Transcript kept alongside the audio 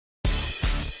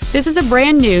This is a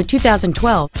brand new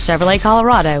 2012 Chevrolet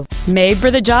Colorado, made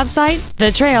for the job site, the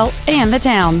trail, and the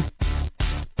town.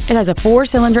 It has a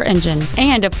 4-cylinder engine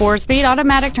and a 4-speed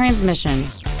automatic transmission.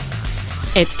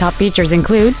 Its top features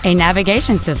include a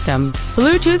navigation system,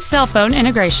 Bluetooth cell phone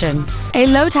integration, a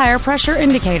low tire pressure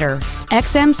indicator,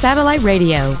 XM satellite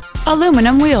radio,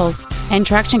 aluminum wheels, and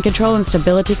traction control and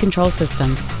stability control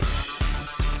systems.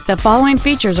 The following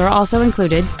features are also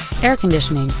included: air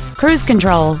conditioning, cruise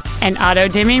control, an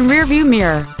auto-dimming rearview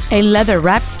mirror, a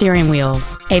leather-wrapped steering wheel,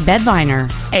 a bed liner,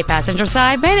 a passenger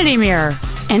side vanity mirror,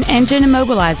 an engine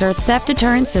immobilizer theft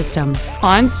deterrent system,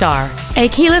 OnStar, a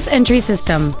keyless entry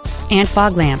system, and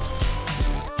fog lamps.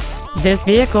 This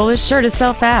vehicle is sure to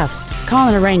sell fast. Call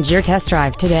and arrange your test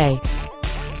drive today.